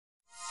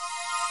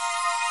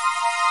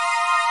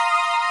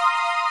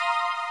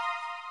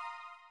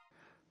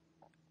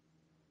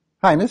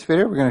Hi, in this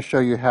video we're going to show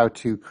you how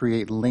to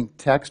create linked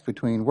text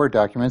between Word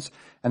documents,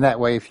 and that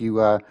way if you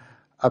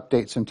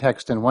update some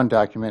text in one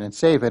document and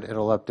save it,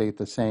 it'll update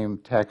the same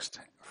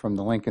text from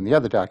the link in the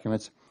other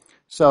documents.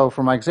 So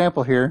for my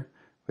example here,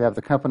 we have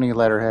the company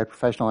letterhead,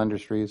 Professional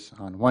Industries,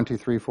 on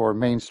 1234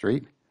 Main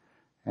Street,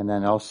 and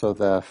then also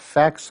the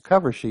fax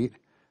cover sheet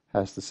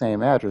has the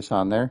same address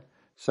on there.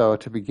 So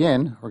to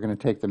begin, we're going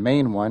to take the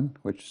main one,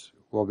 which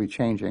will be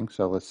changing.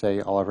 So let's say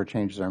all of our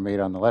changes are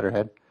made on the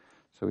letterhead.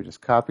 So we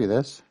just copy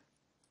this.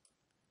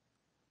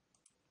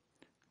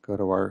 Go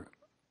to our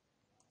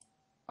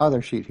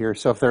other sheet here.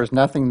 So if there's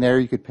nothing there,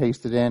 you could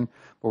paste it in,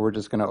 but we're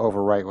just going to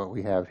overwrite what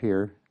we have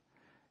here.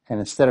 And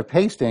instead of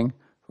pasting,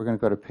 we're going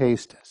to go to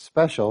Paste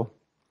Special,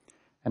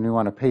 and we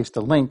want to paste a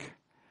link,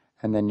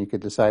 and then you could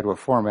decide what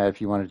format,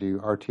 if you want to do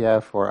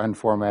RTF or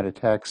unformatted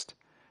text,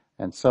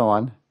 and so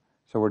on.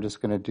 So we're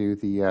just going to do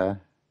the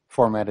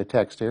formatted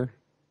text here,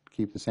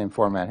 keep the same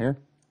format here.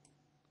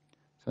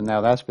 So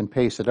now that's been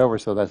pasted over,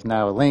 so that's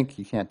now a link.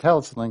 You can't tell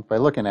it's a link by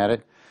looking at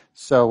it.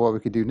 So what we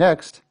could do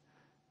next,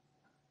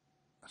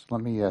 so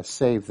let me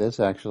save this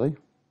actually.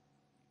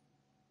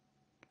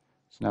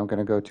 So now I'm going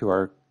to go to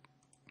our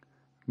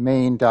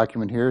main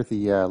document here,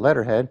 the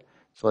letterhead.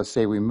 So let's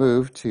say we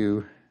move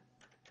to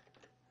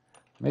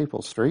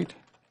Maple Street,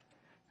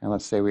 and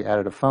let's say we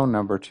added a phone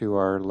number to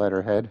our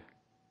letterhead.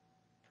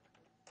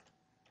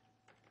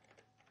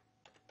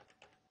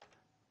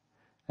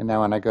 And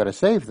now when I go to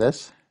save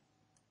this,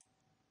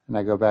 and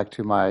I go back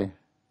to my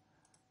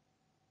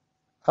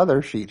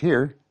other sheet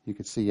here, you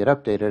can see it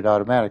updated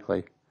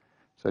automatically.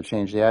 So I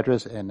changed the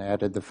address and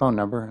added the phone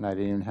number, and I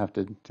didn't even have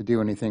to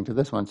do anything to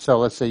this one. So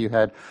let's say you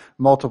had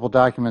multiple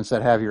documents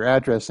that have your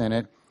address in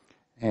it,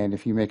 and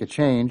if you make a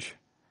change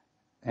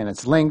and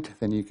it's linked,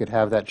 then you could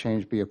have that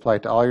change be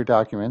applied to all your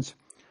documents.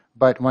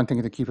 But one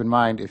thing to keep in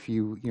mind, if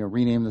you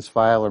rename this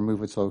file or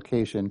move its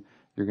location,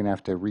 you're going to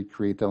have to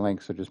recreate the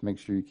link, so just make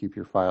sure you keep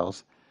your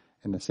files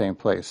in the same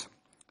place.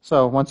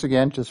 So once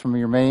again, just from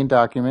your main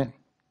document,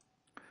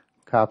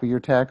 copy your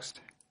text,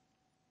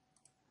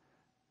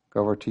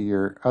 go over to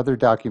your other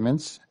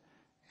documents,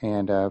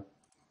 and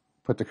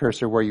put the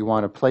cursor where you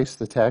want to place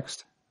the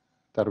text.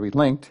 That'll be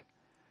linked.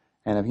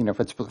 And if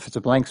it's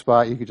a blank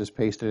spot, you could just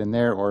paste it in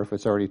there, or if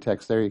it's already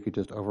text there, you could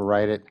just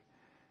overwrite it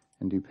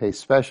and do Paste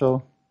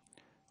Special,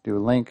 do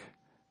a link,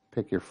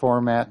 pick your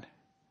format.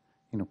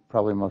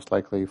 Probably most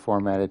likely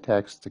formatted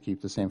text to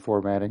keep the same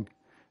formatting.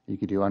 You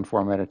could do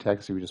unformatted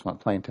text if you just want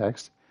plain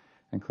text,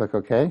 and click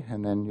OK,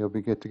 and then you'll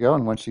be good to go.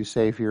 And once you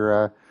save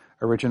your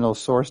original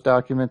source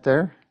document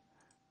there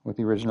with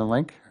the original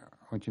link,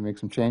 once you make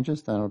some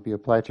changes, then it'll be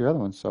applied to your other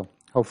ones. So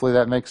hopefully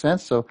that makes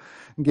sense. So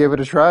give it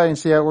a try and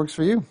see how it works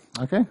for you.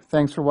 Okay,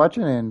 thanks for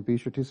watching, and be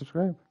sure to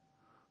subscribe.